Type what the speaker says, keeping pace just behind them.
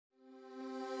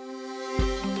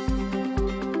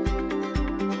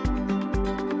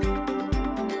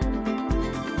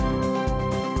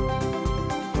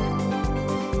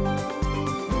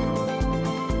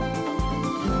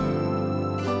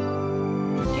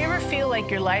like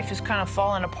your life is kind of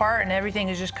falling apart and everything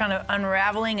is just kind of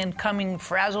unraveling and coming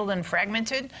frazzled and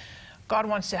fragmented, God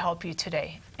wants to help you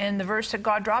today. And the verse that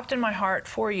God dropped in my heart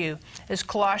for you is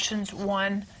Colossians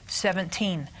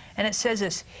 1:17. And it says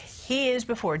this: He is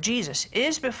before, Jesus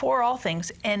is before all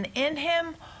things, and in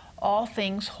Him all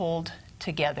things hold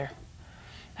together.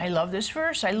 I love this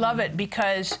verse. I love it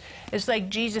because it's like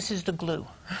Jesus is the glue.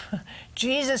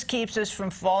 Jesus keeps us from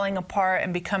falling apart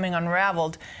and becoming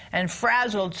unraveled and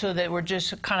frazzled so that we're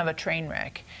just kind of a train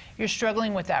wreck. You're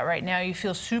struggling with that right now. You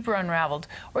feel super unraveled.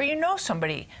 Or you know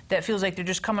somebody that feels like they're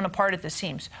just coming apart at the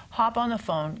seams. Hop on the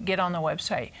phone. Get on the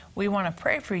website. We want to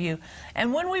pray for you.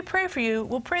 And when we pray for you,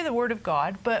 we'll pray the Word of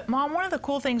God. But, Mom, one of the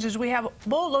cool things is we have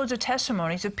boatloads of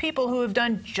testimonies of people who have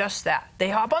done just that. They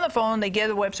hop on the phone, they get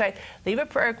to the website, leave a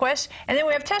prayer request, and then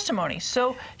we have testimonies.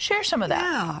 So share some of that.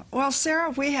 Yeah. Well, Sarah,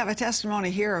 we have a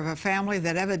testimony here of a family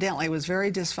that evidently was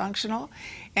very dysfunctional,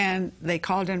 and they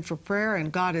called in for prayer,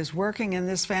 and God is working in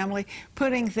this family,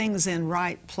 putting things in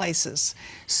right places.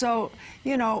 So,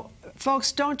 you know,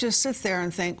 folks, don't just sit there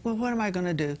and think, well, what am I going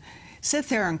to do? Sit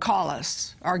there and call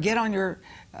us, or get on your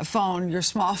phone, your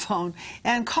small phone,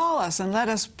 and call us and let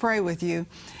us pray with you.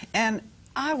 And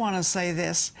I want to say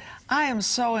this: I am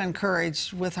so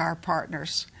encouraged with our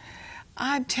partners.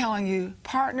 I'm telling you,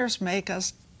 partners make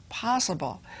us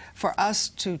possible for us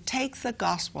to take the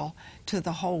gospel to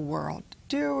the whole world.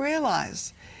 Do you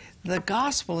realize the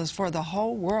gospel is for the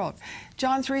whole world?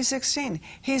 John 3:16,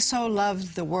 He so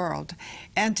loved the world.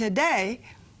 And today,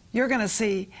 you're going to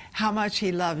see how much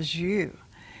He loves you,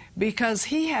 because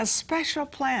He has special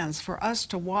plans for us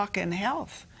to walk in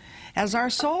health as our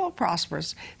soul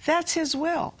prospers. That's His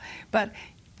will. But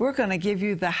we're going to give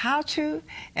you the how-to,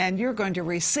 and you're going to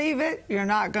receive it. You're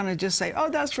not going to just say, oh,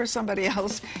 that's for somebody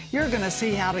else. You're going to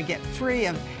see how to get free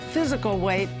of physical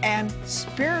weight and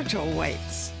spiritual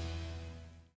weights.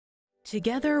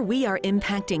 Together, we are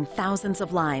impacting thousands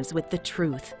of lives with the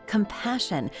truth,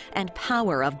 compassion, and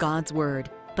power of God's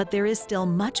Word. But there is still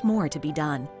much more to be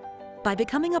done. By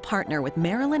becoming a partner with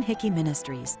Marilyn Hickey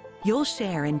Ministries, you'll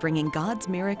share in bringing God's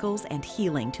miracles and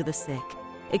healing to the sick,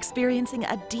 experiencing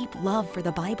a deep love for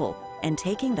the Bible, and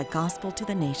taking the gospel to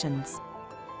the nations.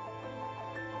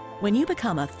 When you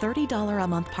become a $30 a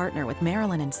month partner with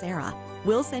Marilyn and Sarah,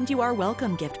 we'll send you our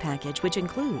welcome gift package, which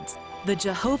includes the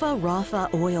Jehovah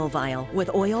Rapha oil vial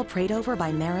with oil prayed over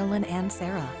by Marilyn and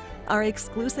Sarah, our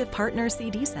exclusive partner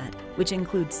CD set, which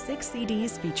includes 6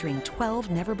 CDs featuring 12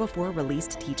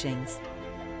 never-before-released teachings,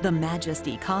 the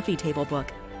Majesty coffee table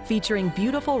book featuring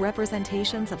beautiful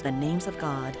representations of the names of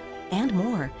God, and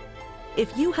more.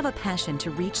 If you have a passion to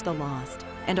reach the lost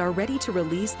and are ready to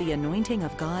release the anointing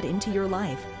of God into your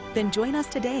life, then join us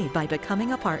today by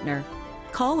becoming a partner.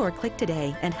 Call or click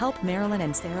today and help Marilyn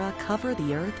and Sarah cover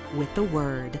the earth with the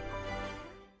Word.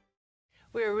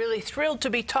 We're really thrilled to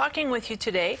be talking with you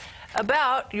today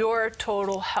about your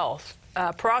total health,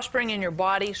 prospering in your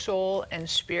body, soul, and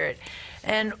spirit.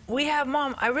 And we have,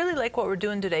 Mom, I really like what we're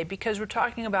doing today because we're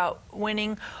talking about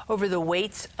winning over the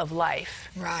weights of life.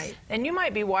 Right. And you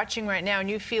might be watching right now and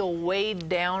you feel weighed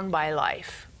down by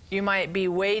life. You might be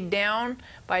weighed down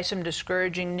by some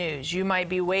discouraging news. You might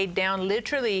be weighed down,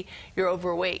 literally, you're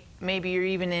overweight. Maybe you're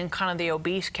even in kind of the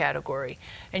obese category,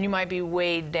 and you might be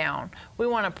weighed down. We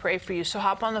want to pray for you, so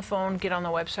hop on the phone, get on the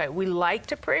website. We like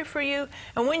to pray for you,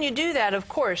 and when you do that, of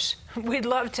course, we'd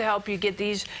love to help you get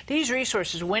these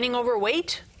resources. Winning over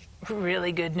weight,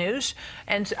 really good news.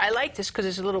 And I like this because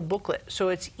it's a little booklet, so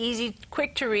it's easy,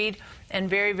 quick to read, and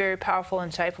very, very powerful,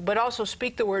 insightful, but also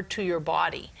speak the word to your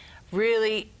body.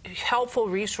 Really helpful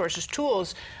resources,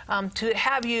 tools to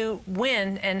have you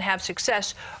win and have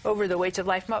success over the weights of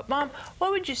life. Mom,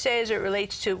 what would you say as it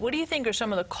relates to, what do you think are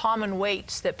some of the common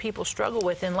weights that people struggle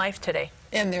with in life today?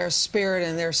 In their spirit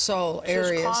and their soul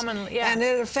areas. Common, yeah. And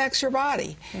it affects your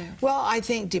body. Yeah. Well, I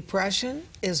think depression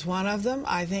is one of them.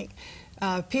 I think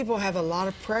people have a lot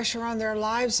of pressure on their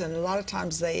lives, and a lot of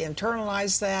times they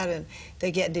internalize that and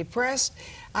they get depressed.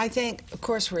 I think, of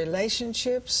course,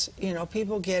 relationships, you know,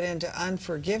 people get into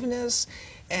unforgiveness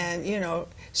and, you know,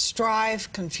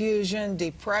 strife, confusion,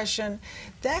 depression.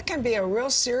 That can be a real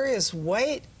serious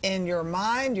weight in your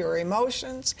mind, your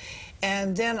emotions.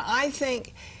 And then I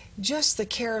think just the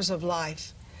cares of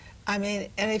life. I mean,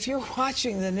 and if you're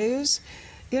watching the news,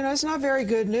 you know, it's not very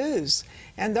good news.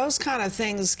 And those kind of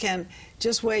things can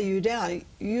just weigh you down.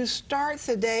 You start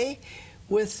the day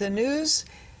with the news,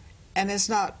 and it's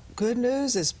not good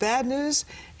news, it's bad news,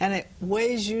 and it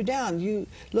weighs you down. You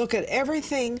look at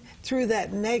everything through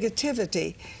that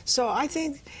negativity. So I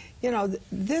think, you know,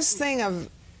 this thing of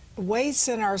weights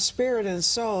in our spirit and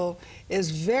soul is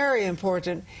very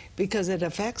important because it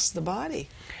affects the body.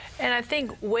 And I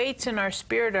think weights in our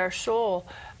spirit, our soul,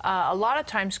 a lot of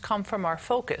times come from our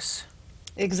focus.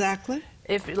 Exactly.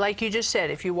 If, like you just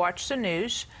said, if you watch the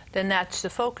news, then that's the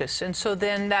focus. And so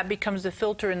then that becomes the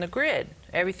filter in the grid.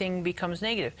 Everything becomes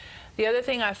negative. The other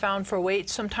thing I found for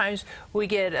weights, sometimes we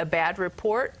get a bad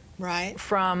report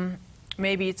from,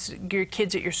 maybe it's your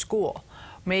kids at your school.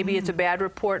 Maybe it's a bad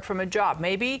report from a job.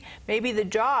 Maybe the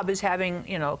job is having,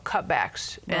 you know,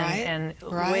 cutbacks and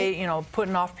way, you know,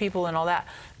 putting off people and all that.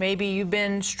 Maybe you've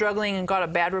been struggling and got a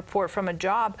bad report from a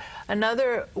job.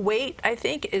 Another weight, I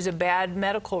think, is a bad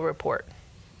medical report.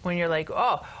 When you're like,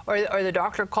 oh, or the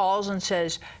doctor calls and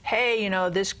says, hey, you know,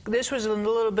 this was a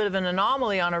little bit of an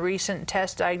anomaly on a recent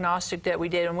test diagnostic that we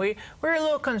did, and we're a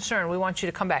little concerned. We want you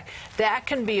to come back. That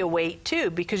can be a weight too,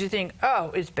 because you think,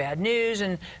 oh, it's bad news,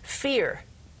 and fear.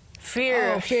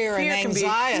 Fear and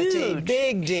anxiety, can be huge,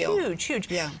 big deal.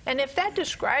 Huge. Yeah. And if that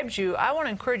describes you, I want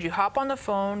to encourage you, hop on the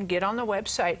phone, get on the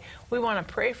website. We want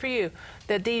to pray for you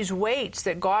that these weights,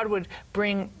 that God would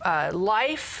bring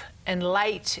life and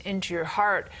light into your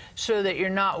heart so that you're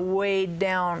not weighed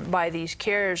down by these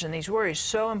cares and these worries.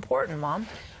 So important, Mom.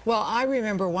 Well, I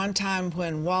remember one time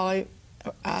when Wally,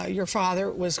 your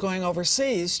father, was going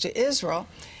overseas to Israel,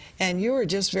 and you were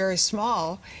just very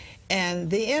small, and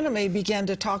the enemy began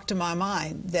to talk to my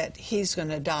mind that he's going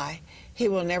to die. He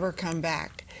will never come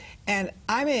back. And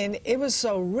I mean, it was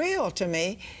so real to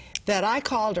me that I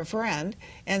called a friend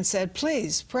and said,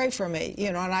 please pray for me,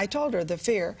 you know, and I told her the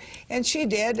fear, and she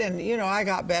did, and, you know, I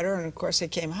got better, and of course I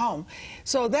came home.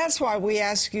 So that's why we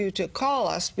ask you to call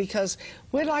us, because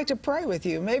we'd like to pray with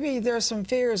you. Maybe there's some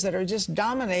fears that are just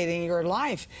dominating your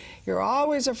life. You're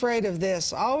always afraid of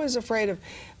this, always afraid of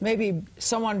maybe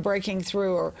someone breaking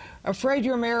through, or afraid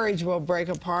your marriage will break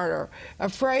apart, or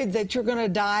afraid that you're going to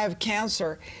die of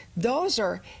cancer. Those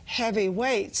are heavy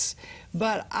weights.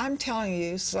 But I'm telling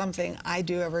you something I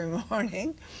do every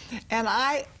morning, and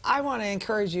I want to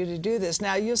encourage you to do this.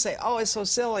 Now, you'll say, oh, it's so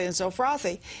silly and so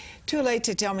frothy. Too late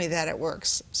to tell me that it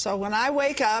works. So when I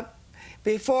wake up,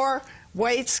 before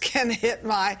weights can hit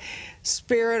my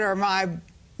spirit or my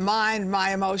mind,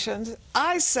 my emotions,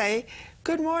 I say,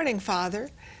 good morning, Father.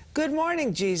 Good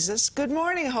morning, Jesus. Good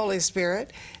morning, Holy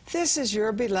Spirit. This is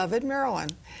your beloved Marilyn.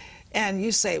 And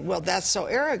you say, well, that's so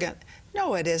arrogant.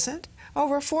 No, it isn't.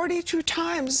 Over 42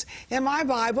 times in my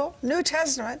Bible, New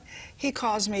Testament, he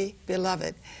calls me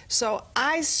beloved. So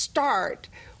I start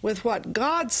with what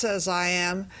God says I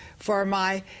am for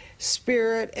my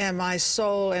spirit and my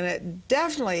soul, and it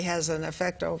definitely has an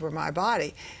effect over my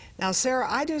body. Now, Sarah,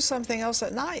 I do something else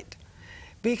at night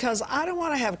because I don't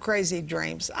want to have crazy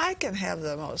dreams. I can have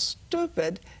the most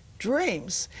stupid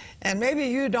dreams, and maybe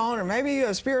you don't, or maybe you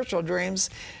have spiritual dreams.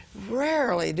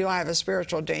 Rarely do I have a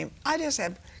spiritual dream. I just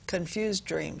have confused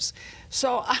dreams.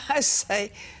 So I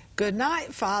say, good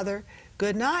night, Father.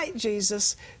 Good night,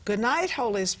 Jesus. Good night,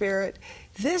 Holy Spirit.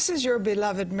 This is your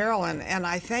beloved Marilyn, and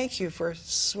I thank you for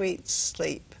sweet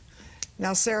sleep.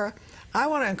 Now, Sarah, I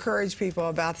want to encourage people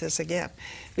about this again,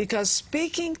 because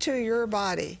speaking to your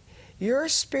body, your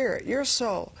spirit, your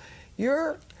soul,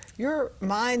 your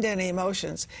mind and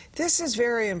emotions, this is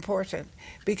very important,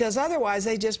 because otherwise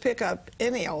they just pick up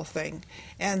any old thing,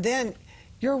 and then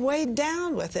you're weighed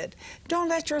down with it. Don't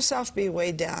let yourself be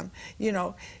weighed down. You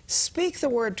know, speak the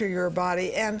word to your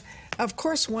body. And, of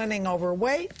course, winning over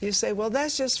weight, you say, well,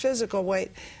 that's just physical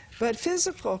weight. But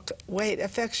physical weight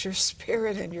affects your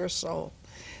spirit and your soul.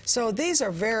 So these are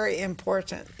very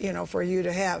important, you know, for you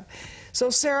to have.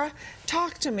 So, Sarah,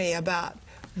 talk to me about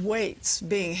weights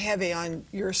being heavy on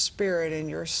your spirit and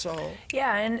your soul.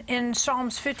 Yeah, in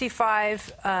Psalms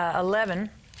 55:11,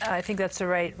 I think that's the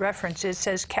right reference. It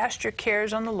says, cast your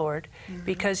cares on the Lord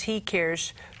because he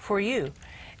cares for you.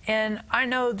 And I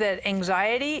know that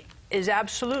anxiety is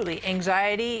absolutely,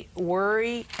 anxiety,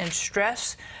 worry, and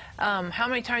stress. How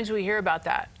many times do we hear about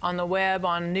that on the web,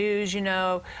 on news, you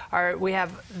know, we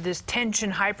have this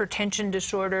tension, hypertension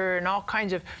disorder, and all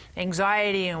kinds of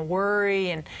anxiety and worry,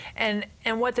 and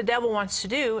what the devil wants to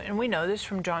do, and we know this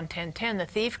from John 10:10, the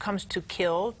thief comes to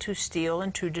kill, to steal,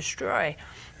 and to destroy.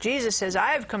 Jesus says,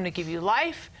 I have come to give you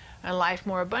life, and life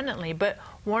more abundantly. But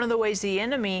one of the ways the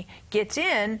enemy gets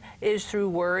in is through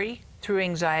worry, through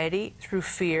anxiety, through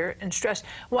fear and stress.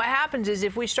 What happens is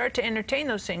if we start to entertain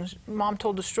those things, Mom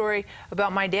told a story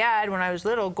about my dad when I was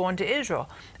little going to Israel.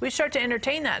 We start to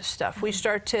entertain that stuff. We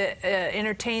start to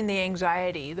entertain the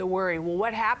anxiety, the worry. Well,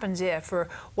 what happens if, or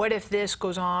what if this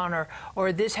goes on,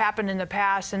 or this happened in the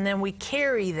past, and then we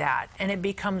carry that, and it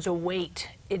becomes a weight.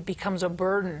 It becomes a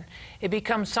burden. It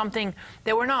becomes something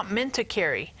that we're not meant to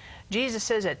carry. Jesus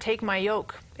says that, take my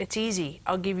yoke. It's easy.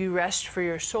 I'll give you rest for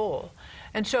your soul.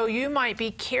 And so you might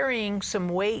be carrying some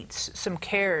weights, some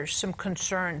cares, some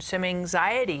concerns, some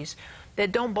anxieties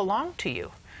that don't belong to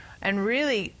you. And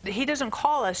really, he doesn't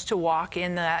call us to walk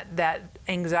in that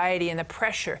anxiety and the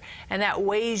pressure, and that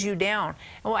weighs you down.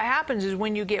 And what happens is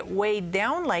when you get weighed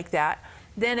down like that,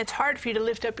 then it's hard for you to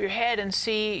lift up your head and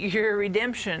see your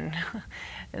redemption.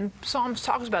 And Psalms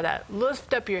talks about that.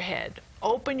 Lift up your head,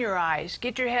 open your eyes,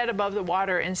 get your head above the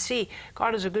water and see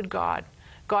God is a good God.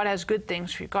 God has good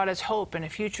things for you. God has hope and a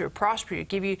future, prosper you,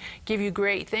 give you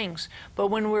great things. But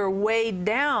when we're weighed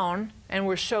down and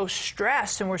we're so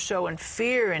stressed and we're so in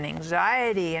fear and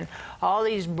anxiety and all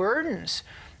these burdens,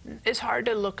 it's hard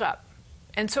to look up.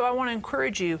 And so I want to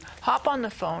encourage you, hop on the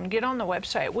phone, get on the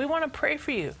website. We want to pray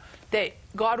for you that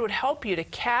God would help you to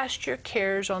cast your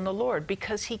cares on the Lord,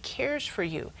 because he cares for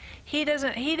you. He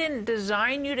didn't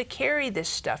design you to carry this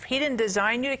stuff. He didn't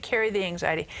design you to carry the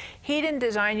anxiety. He didn't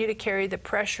design you to carry the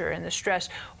pressure and the stress.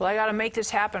 Well, I got to make this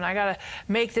happen. I got to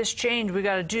make this change. We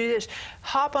got to do this.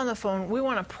 Hop on the phone. We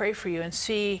want to pray for you and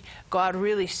see God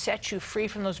really set you free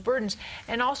from those burdens,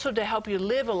 and also to help you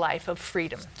live a life of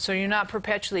freedom. So you're not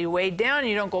perpetually weighed down.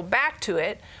 You don't go back to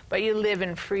it, but you live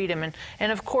in freedom.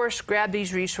 And of course, grab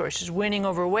these resources. Winning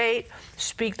Over Weight,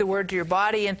 Speak the Word to Your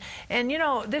Body. And you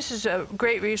know, this is a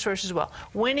great resource as well.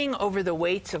 Winning Over the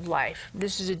Weights of Life.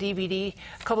 This is a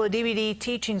couple of DVD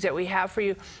teachings that we have for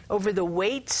you over the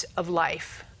weights of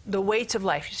life. The weights of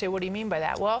life. You say, what do you mean by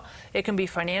that? Well, it can be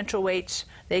financial weights.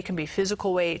 They can be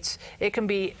physical weights. It can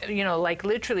be, you know, like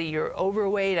literally you're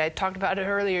overweight. I talked about it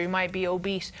earlier. You might be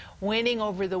obese. Winning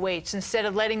over the weights. Instead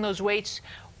of letting those weights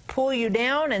pull you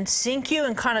down and sink you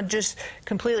and kind of just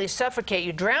completely suffocate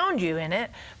you, drown you in it,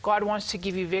 God wants to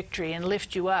give you victory and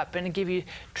lift you up and give you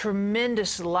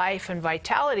tremendous life and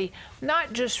vitality,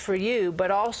 not just for you,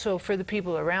 but also for the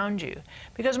people around you.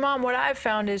 Because, Mom, what I've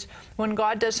found is when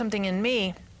God does something in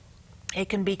me, it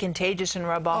can be contagious and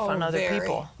rub off on other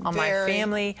people, on my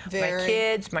family, my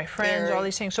kids, my friends, all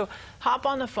these things. So hop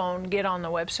on the phone, get on the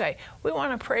website. We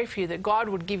want to pray for you that God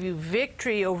would give you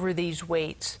victory over these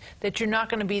weights, that you're not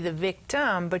going to be the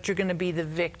victim, but you're going to be the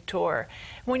victor.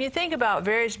 When you think about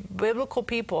various biblical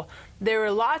people, there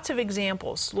are lots of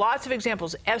examples.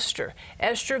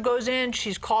 Esther goes in,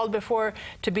 she's called before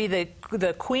to be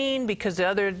the queen because the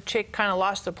other chick kind of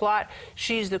lost the plot.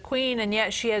 She's the queen, and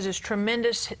yet she has this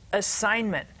tremendous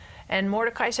assignment. And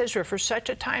Mordecai says to her, for such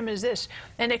a time as this,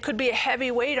 and it could be a heavy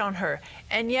weight on her,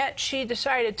 and yet she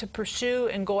decided to pursue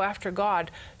and go after God,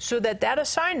 so that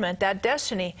assignment, that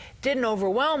destiny, didn't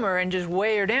overwhelm her and just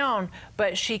weigh her down,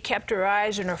 but she kept her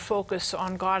eyes and her focus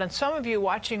on God. And some of you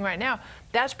watching right now,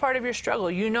 that's part of your struggle.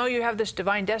 You know you have this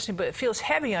divine destiny, but it feels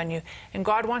heavy on you, and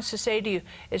God wants to say to you,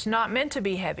 it's not meant to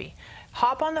be heavy.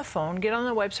 Hop on the phone, get on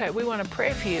the website. We want to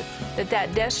pray for you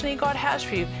that destiny God has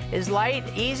for you is light,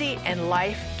 easy, and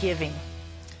life-giving.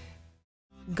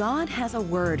 God has a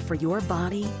word for your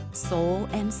body, soul,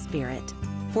 and spirit.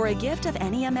 For a gift of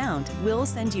any amount, we'll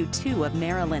send you 2 of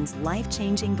Marilyn's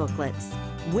life-changing booklets,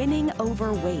 Winning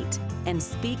Over Weight and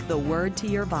Speak the Word to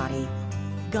Your Body.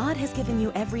 God has given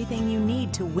you everything you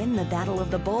need to win the battle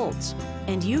of the bulge,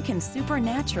 and you can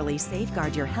supernaturally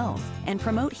safeguard your health and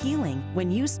promote healing when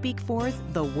you speak forth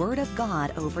the Word of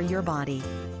God over your body.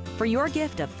 For your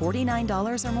gift of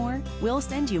 $49 or more, we'll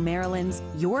send you Marilyn's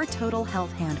Your Total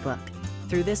Health Handbook.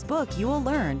 Through this book, you will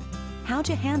learn how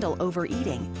to handle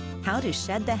overeating, how to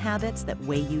shed the habits that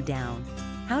weigh you down,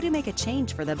 how to make a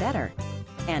change for the better,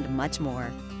 and much more.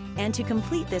 And to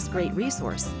complete this great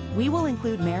resource, we will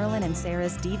include Marilyn and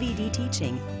Sarah's DVD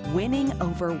teaching, Winning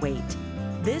Over Weight.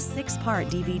 This 6-part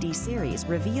DVD series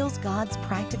reveals God's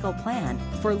practical plan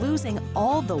for losing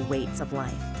all the weights of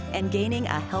life and gaining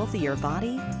a healthier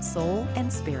body, soul,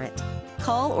 and spirit.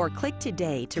 Call or click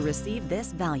today to receive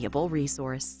this valuable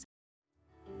resource.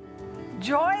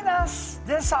 Join us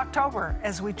this October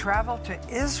as we travel to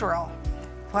Israel.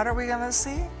 What are we going to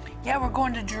see? Yeah, we're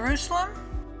going to Jerusalem.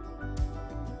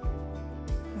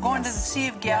 Going to the Sea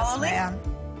of Galilee. Yes, ma'am.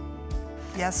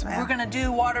 Yes, ma'am. We're going to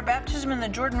do water baptism in the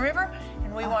Jordan River,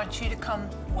 and we want you to come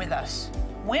with us.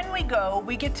 When we go,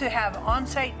 we get to have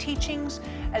on-site teachings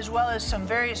as well as some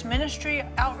various ministry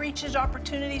outreaches,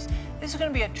 opportunities. This is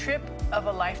going to be a trip of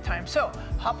a lifetime. So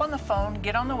hop on the phone,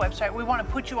 get on the website. We want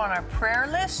to put you on our prayer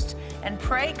list and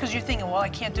pray, because you're thinking, well, I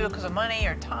can't do it because of money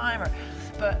or time,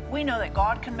 but we know that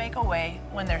God can make a way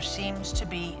when there seems to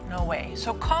be no way.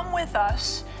 So come with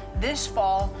us this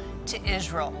fall to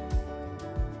Israel.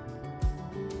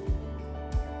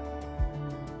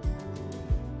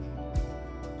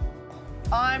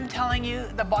 I'm telling you,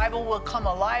 the Bible will come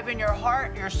alive in your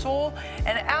heart, your soul,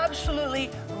 and absolutely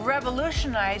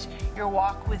revolutionize your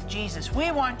walk with Jesus.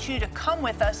 We want you to come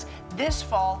with us this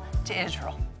fall to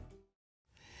Israel.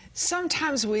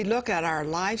 Sometimes we look at our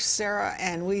life, Sarah,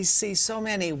 and we see so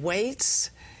many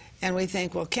weights, and we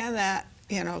think, well, can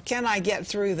I get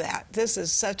through that? This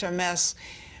is such a mess.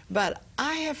 But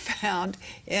I have found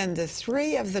in the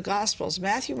three of the Gospels,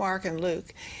 Matthew, Mark, and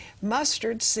Luke,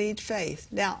 mustard seed faith.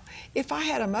 Now, if I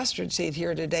had a mustard seed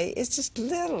here today, it's just a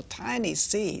little tiny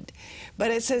seed.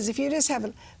 But it says if you just have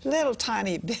a little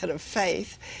tiny bit of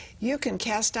faith, you can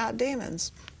cast out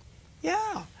demons.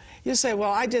 Yeah. You say,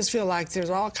 well, I just feel like there's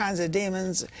all kinds of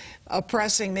demons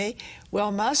oppressing me.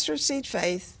 Well, mustard seed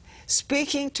faith,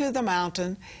 speaking to the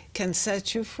mountain, can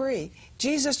set you free.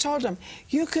 Jesus told him,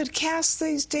 you could cast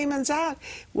these demons out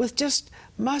with just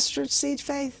mustard seed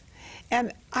faith.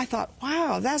 And I thought,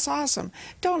 wow, that's awesome.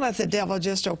 Don't let the devil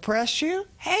just oppress you.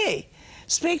 Hey,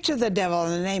 speak to the devil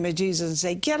in the name of Jesus and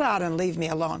say, get out and leave me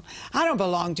alone. I don't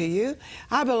belong to you.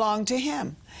 I belong to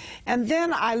him. And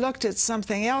then I looked at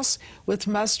something else with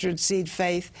mustard seed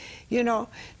faith. You know,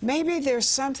 maybe there's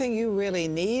something you really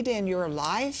need in your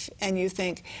life, and you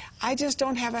think, I just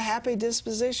don't have a happy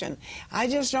disposition. I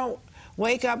just don't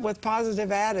wake up with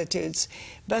positive attitudes.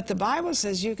 But the Bible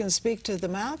says you can speak to the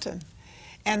mountain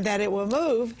and that it will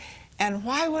move. And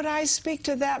why would I speak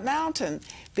to that mountain?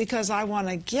 Because I want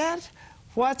to get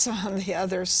what's on the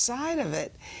other side of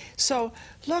it. So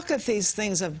look at these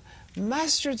things of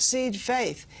mustard seed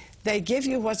faith. They give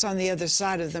you what's on the other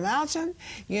side of the mountain.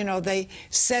 You know, they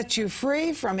set you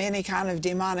free from any kind of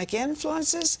demonic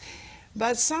influences.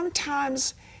 But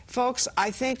sometimes, folks,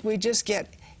 I think we just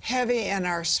get heavy in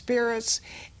our spirits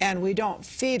and we don't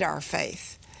feed our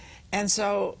faith. And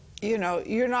so, you know,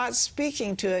 you're not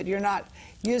speaking to it. You're not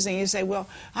using it. You say, well,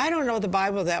 I don't know the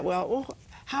Bible that well. Well,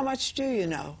 how much do you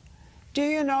know? Do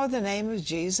you know the name of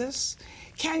Jesus?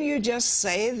 Can you just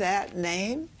say that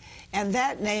name? And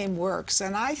that name works.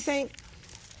 And I think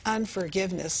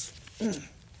unforgiveness,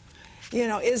 you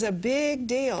know, is a big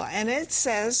deal. And it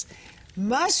says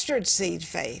mustard seed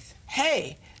faith.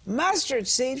 Hey, mustard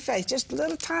seed faith, just a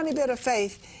little tiny bit of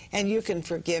faith, and you can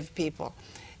forgive people.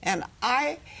 And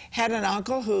I had an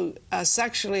uncle who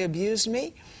sexually abused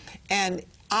me, and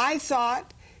I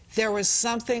thought there was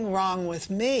something wrong with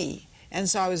me. And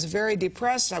so I was very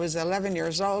depressed. I was 11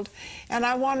 years old, and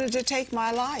I wanted to take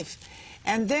my life.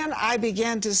 And then I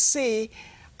began to see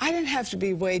I didn't have to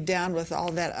be weighed down with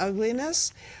all that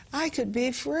ugliness. I could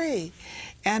be free.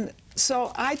 And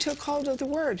so I took hold of the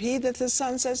word. He that the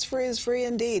Son sets free is free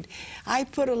indeed. I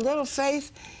put a little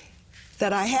faith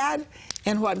that I had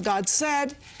in what God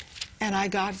said, and I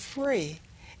got free.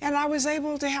 And I was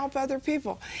able to help other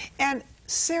people. And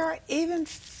Sarah, even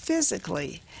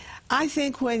physically, I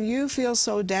think when you feel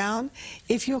so down,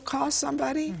 if you'll call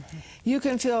somebody, you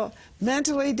can feel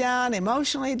mentally down,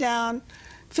 emotionally down,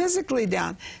 physically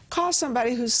down. Call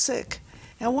somebody who's sick.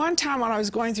 And one time when I was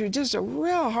going through just a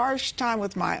real harsh time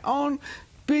with my own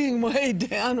being weighed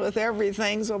down with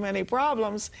everything, so many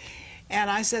problems, and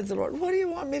I said to the Lord, what do you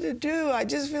want me to do? I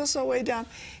just feel so weighed down.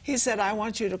 He said, I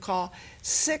want you to call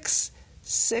 6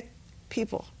 sick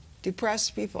people,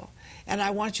 depressed people, and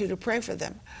I want you to pray for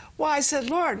them. Well, I said,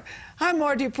 Lord, I'm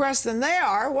more depressed than they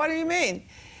are. What do you mean?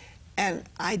 And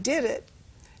I did it.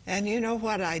 And you know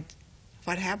what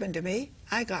happened to me?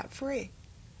 I got free.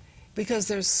 Because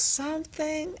there's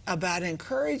something about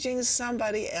encouraging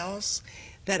somebody else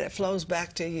that it flows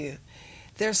back to you.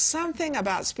 There's something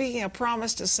about speaking a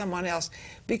promise to someone else,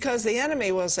 because the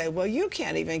enemy will say, well, you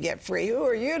can't even get free. Who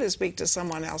are you to speak to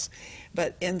someone else?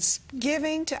 But in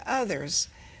giving to others,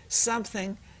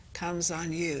 something comes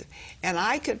on you. And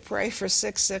I could pray for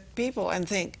 6 sick people and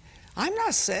think, I'm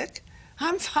not sick.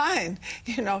 I'm fine.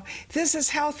 You know, this is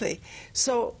healthy.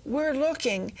 So we're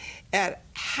looking at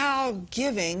how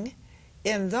giving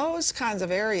in those kinds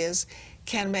of areas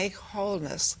can make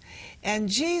wholeness. And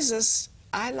Jesus,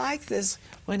 I like this,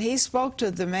 when he spoke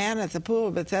to the man at the pool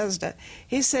of Bethesda,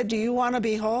 he said, do you want to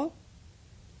be whole?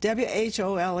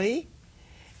 W-H-O-L-E?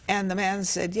 And the man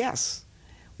said, yes.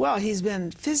 Well, he's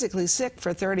been physically sick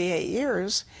for 38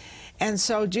 years, and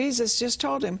so Jesus just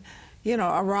told him, you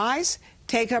know, arise,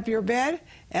 take up your bed,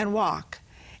 and walk.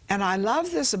 And I love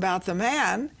this about the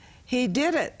man. He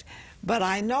did it. But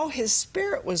I know his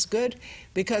spirit was good,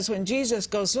 because when Jesus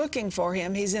goes looking for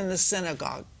him, he's in the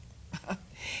synagogue.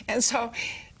 And so,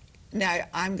 now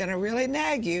I'm going to really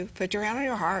nag you. Put your hand on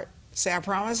your heart. Say, I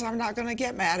promise I'm not going to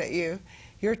get mad at you.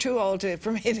 You're too old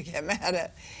for me to get mad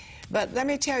at. But let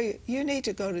me tell you, you need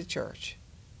to go to church.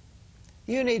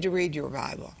 You need to read your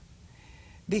Bible.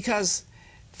 Because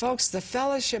Folks, the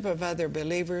fellowship of other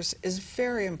believers is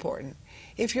very important.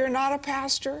 If you're not a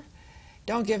pastor,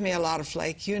 don't give me a lot of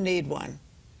flake. You need one.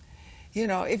 You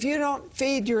know, if you don't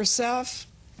feed yourself,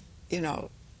 you know,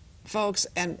 folks,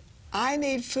 and I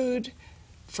need food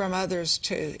from others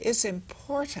too. It's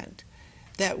important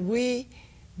that we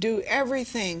do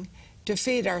everything to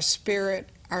feed our spirit,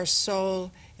 our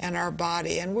soul, and our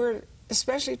body. And we're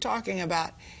especially talking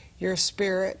about your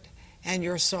spirit and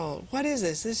your soul. What is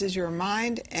this? This is your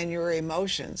mind and your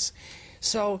emotions.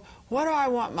 So what do I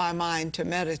want my mind to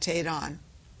meditate on?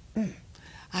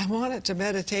 I want it to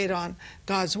meditate on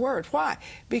God's Word. Why?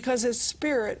 Because it's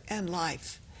spirit and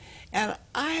life. And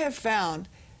I have found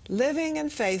living in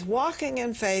faith, walking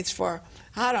in faith for,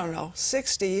 I don't know,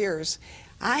 60 years,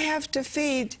 I have to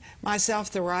feed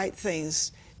myself the right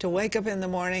things to wake up in the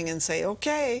morning and say,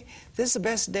 okay, this is the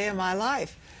best day of my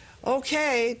life.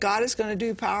 Okay, God is going to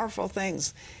do powerful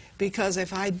things. Because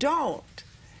if I don't,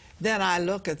 then I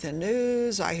look at the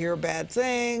news, I hear bad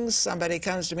things, somebody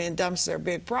comes to me and dumps their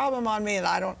big problem on me and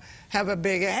I don't have a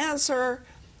big answer,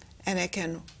 and it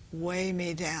can weigh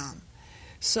me down.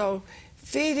 So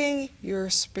feeding your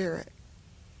spirit.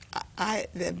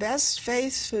 The best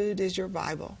faith food is your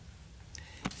Bible.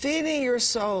 Feeding your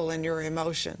soul and your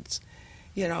emotions.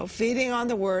 You know, feeding on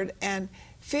the Word and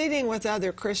feeding with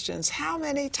other Christians. How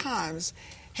many times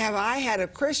have I had a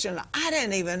Christian I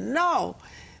didn't even know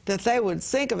that they would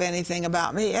think of anything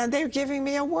about me, and they're giving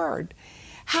me a word?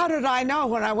 How did I know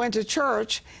when I went to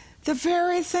church the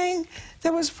very thing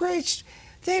that was preached?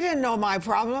 They didn't know my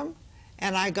problem,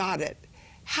 and I got it.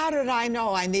 How did I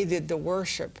know I needed the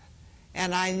worship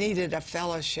and I needed a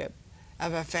fellowship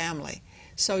of a family?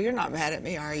 So you're not mad at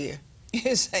me, are you?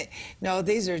 You say, no,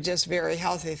 these are just very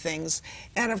healthy things.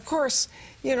 And of course,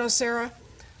 you know, Sarah,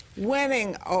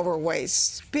 winning overweight,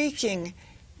 speaking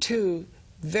to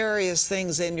various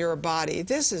things in your body,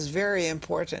 this is very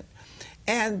important.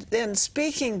 And then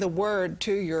speaking the word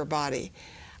to your body.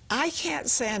 I can't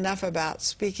say enough about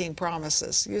speaking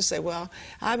promises. You say, well,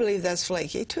 I believe that's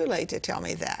flaky. Too late to tell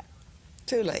me that.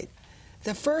 Too late.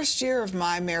 The first year of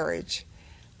my marriage,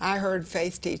 I heard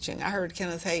faith teaching. I heard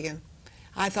Kenneth Hagin.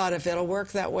 I thought if it'll work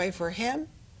that way for him,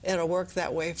 it'll work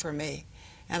that way for me.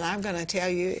 And I'm going to tell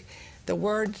you, the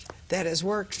word that has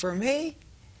worked for me,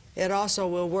 it also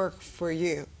will work for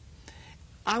you.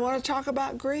 I want to talk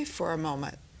about grief for a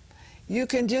moment. You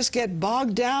can just get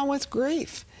bogged down with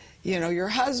grief. You know, your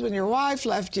husband, your wife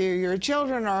left you, your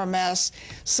children are a mess,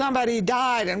 somebody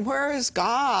died, and where is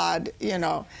God? You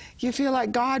know, you feel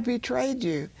like God betrayed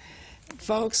you.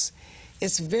 Folks,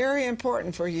 it's very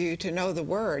important for you to know the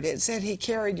Word. It said He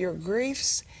carried your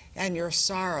griefs and your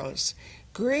sorrows.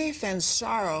 Grief and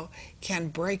sorrow can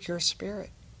break your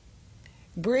spirit.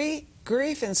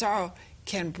 Grief and sorrow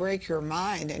can break your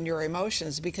mind and your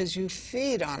emotions because you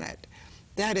feed on it.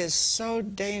 That is so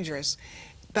dangerous.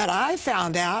 But I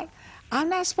found out I'm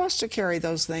not supposed to carry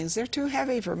those things. They're too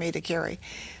heavy for me to carry.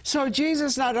 So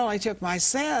Jesus not only took my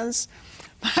sins,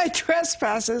 my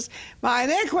trespasses, my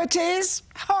iniquities,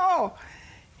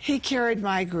 He carried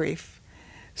my grief.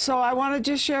 So I want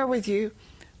to just share with you,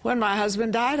 when my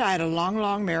husband died, I had a long,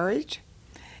 long marriage.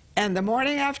 And the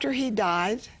morning after he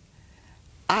died,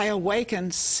 I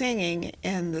awakened singing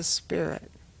in the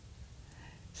Spirit.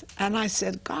 And I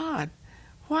said, God,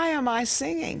 why am I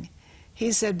singing?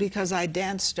 He said, because I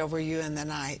danced over you in the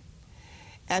night.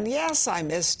 And yes, I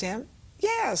missed him.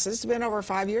 Yes, it's been over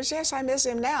 5 years. Yes, I miss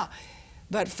him now.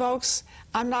 But folks,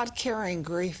 I'm not carrying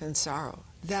grief and sorrow.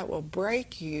 That will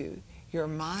break you, your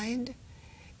mind.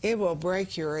 It will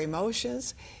break your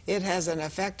emotions. It has an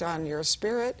effect on your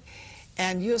spirit.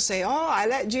 And you'll say, oh, I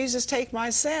let Jesus take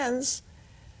my sins.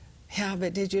 Yeah,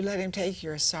 but did you let him take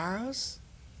your sorrows?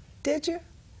 Did you?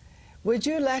 Would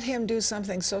you let him do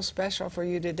something so special for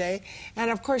you today? And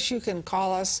of course, you can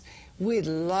call us. We'd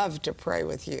love to pray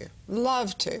with you.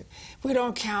 Love to. We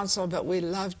don't counsel, but we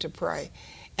love to pray.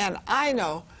 And I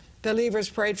know believers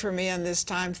prayed for me in this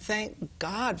time. Thank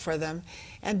God for them.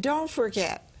 And don't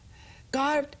forget,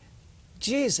 God,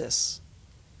 Jesus,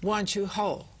 wants you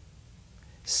whole.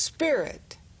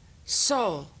 Spirit,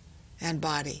 soul, and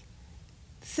body.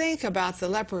 Think about the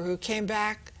leper who came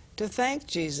back to thank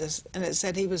Jesus, and it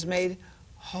said he was made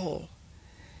whole.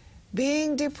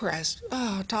 Being depressed,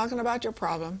 talking about your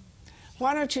problem,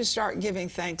 why don't you start giving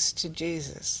thanks to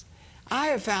Jesus? I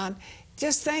have found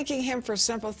just thanking him for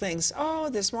simple things. Oh,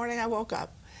 this morning I woke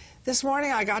up. This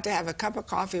morning I got to have a cup of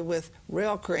coffee with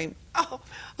real cream. Oh,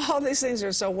 all these things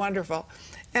are so wonderful.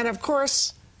 And of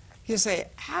course, you say,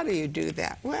 how do you do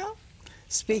that? Well,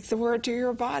 speak the word to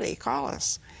your body. Call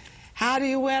us. How do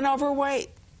you win overweight?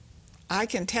 I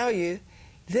can tell you,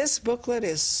 This booklet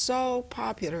is so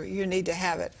popular, you need to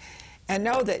have it. And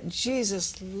know that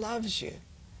Jesus loves you.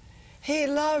 He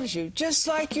loves you just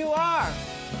like you are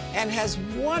and has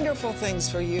wonderful things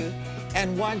for you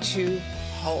and wants you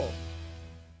whole.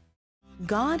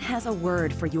 God has a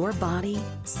word for your body,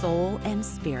 soul, and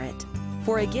spirit.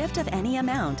 For a gift of any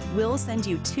amount, we'll send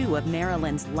you 2 of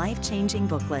Marilyn's life-changing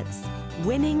booklets,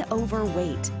 Winning Over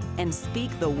Weight and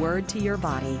Speak the Word to Your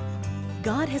Body.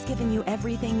 God has given you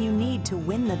everything you need to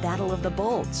win the battle of the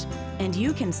bulge, and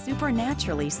you can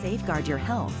supernaturally safeguard your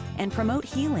health and promote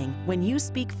healing when you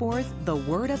speak forth the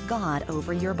Word of God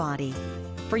over your body.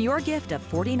 For your gift of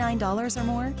 $49 or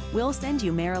more, we'll send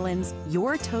you Marilyn's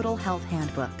Your Total Health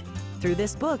Handbook. Through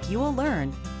this book, you will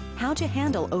learn how to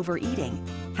handle overeating,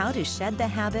 how to shed the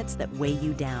habits that weigh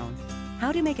you down,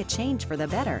 how to make a change for the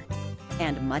better,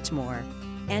 and much more.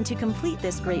 And to complete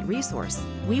this great resource,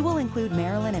 we will include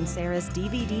Marilyn and Sarah's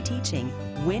DVD teaching,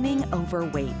 Winning Over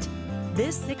Weight.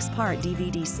 This 6-part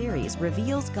DVD series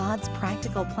reveals God's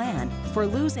practical plan for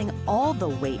losing all the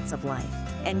weights of life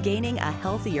and gaining a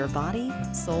healthier body,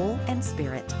 soul, and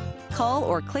spirit. Call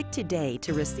or click today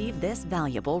to receive this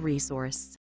valuable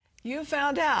resource. You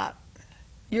found out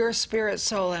your spirit,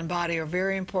 soul, and body are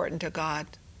very important to God.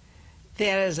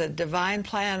 There is a divine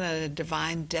plan and a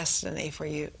divine destiny for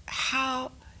you.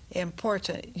 How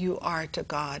important you are to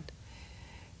God.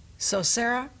 So,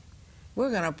 Sarah, we're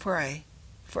going to pray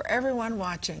for everyone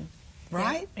watching,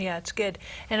 right? Yeah, it's good.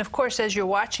 And of course, as you're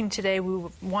watching today, we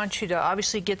want you to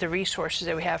obviously get the resources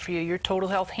that we have for you. Your Total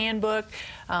Health Handbook,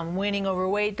 Winning Over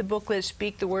Weight, the booklet,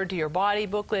 Speak the Word to Your Body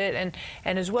booklet,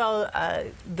 and as well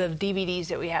the DVDs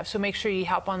that we have. So make sure you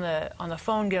hop on the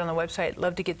phone, get on the website.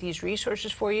 Love to get these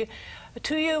resources for you,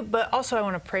 but also I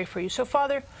want to pray for you. So,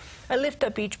 Father, I lift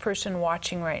up each person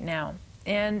watching right now.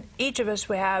 And each of us,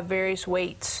 we have various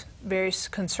weights, various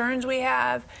concerns we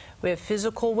have. We have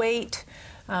physical weight.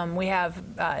 We have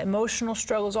emotional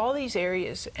struggles, all these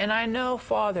areas. And I know,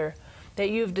 Father, that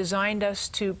you have designed us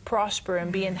to prosper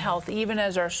and be in health, even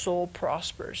as our soul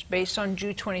prospers, based on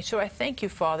Jude 20. So I thank you,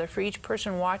 Father, for each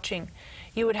person watching.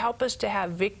 You would help us to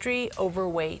have victory over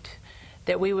weight,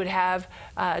 that we would have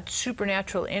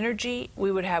supernatural energy,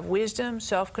 we would have wisdom,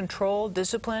 self-control,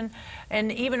 discipline,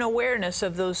 and even awareness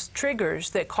of those triggers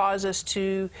that cause us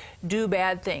to do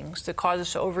bad things, that cause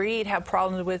us to overeat, have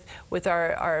problems with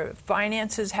our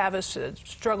finances, have us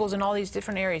struggles in all these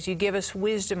different areas. You give us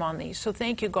wisdom on these. So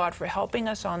thank you, God, for helping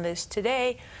us on this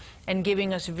today and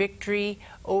giving us victory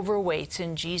over weights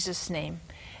in Jesus' name.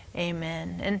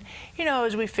 Amen. And, you know,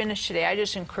 as we finish today, I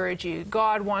just encourage you,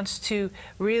 God wants to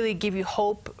really give you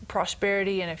hope,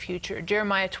 prosperity, and a future.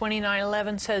 Jeremiah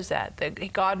 29:11 says that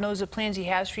God knows the plans He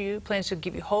has for you, plans to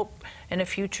give you hope and a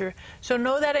future. So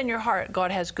know that in your heart,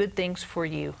 God has good things for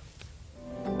you.